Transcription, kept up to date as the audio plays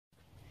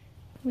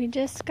We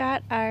just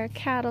got our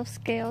cattle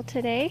scale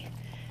today,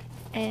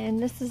 and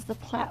this is the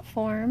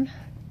platform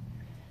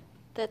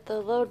that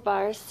the load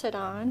bars sit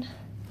on.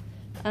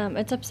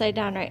 It's upside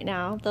down right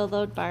now. The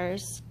load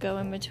bars go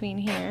in between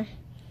here.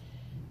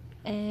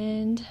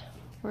 And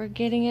we're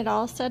getting it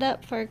all set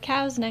up for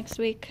cows next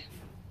week.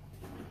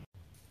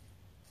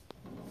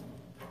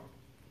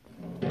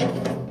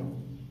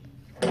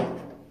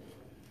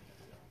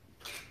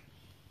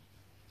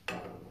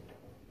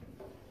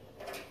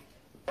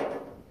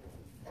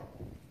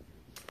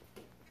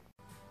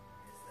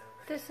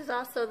 This is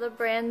also the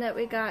brand that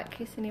we got, in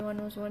case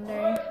anyone was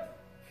wondering.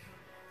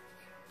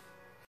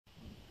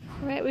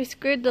 Alright, we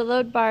screwed the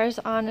load bars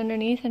on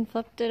underneath and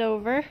flipped it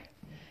over.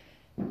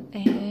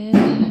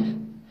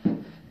 And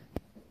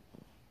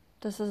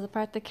this is the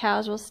part the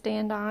cows will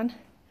stand on.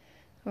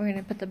 We're going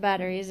to put the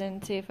batteries in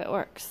and see if it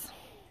works.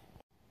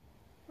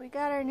 We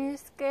got our new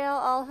scale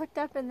all hooked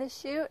up in the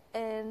chute,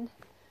 and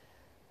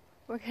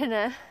we're going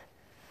to...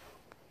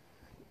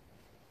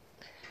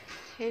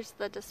 Here's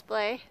the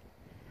display.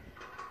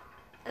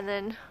 And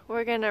then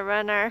we're going to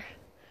run our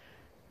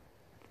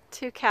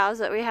 2 cows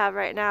that we have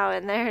right now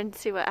in there and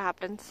see what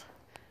happens.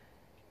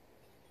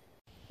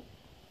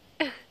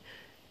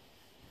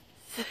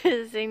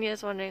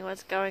 Xenia's wondering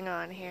what's going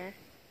on here.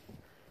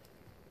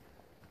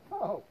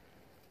 Oh.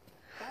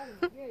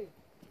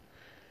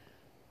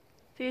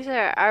 These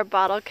are our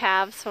bottle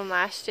calves from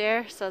last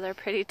year, so they're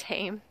pretty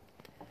tame.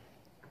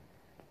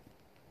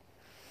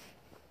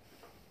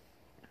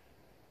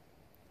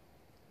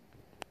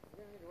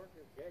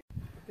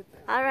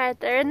 Alright,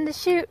 they're in the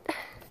chute.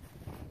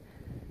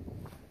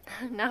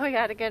 Now we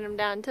gotta get them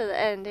down to the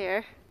end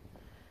here.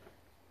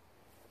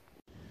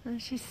 Oh,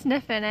 she's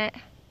sniffing it.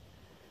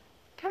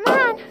 Come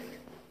on!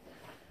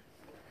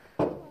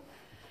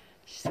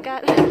 She's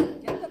got...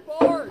 Get the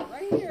board,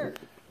 right here!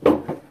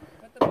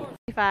 Get the board.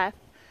 5.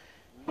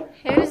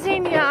 Here's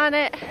Xenia on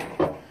it.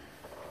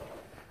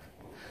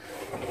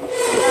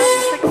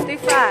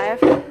 65.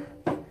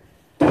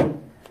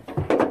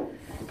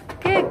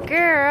 Good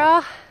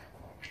girl.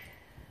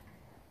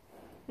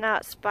 Now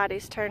it's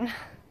Spotty's turn.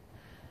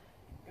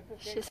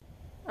 She's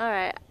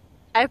alright.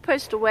 I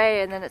pushed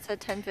away and then it said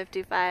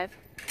 10:55.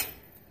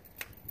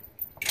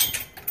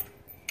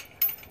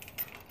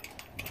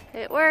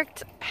 It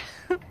worked.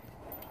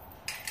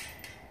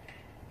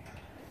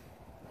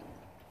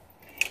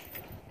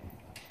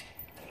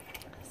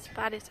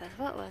 Spotty says,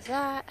 "What was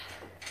that?"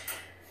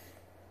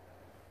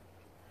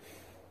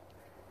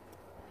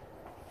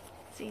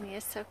 Xenia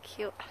is so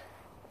cute.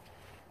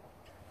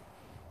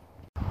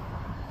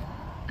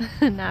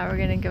 Now we're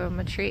gonna give him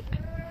a treat.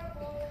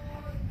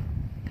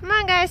 Come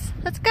on, guys,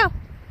 let's go.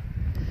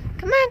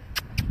 Come on.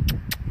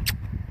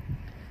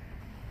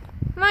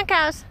 Come on,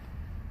 cows.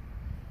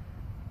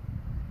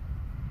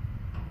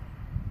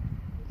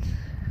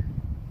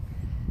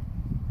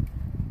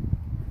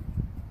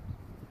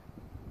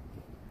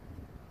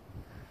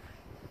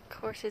 Of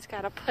course, he's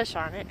got to push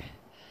on it.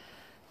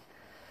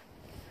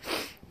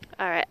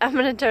 Alright, I'm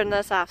gonna turn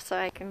this off so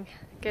I can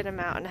get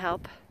him out and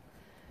help.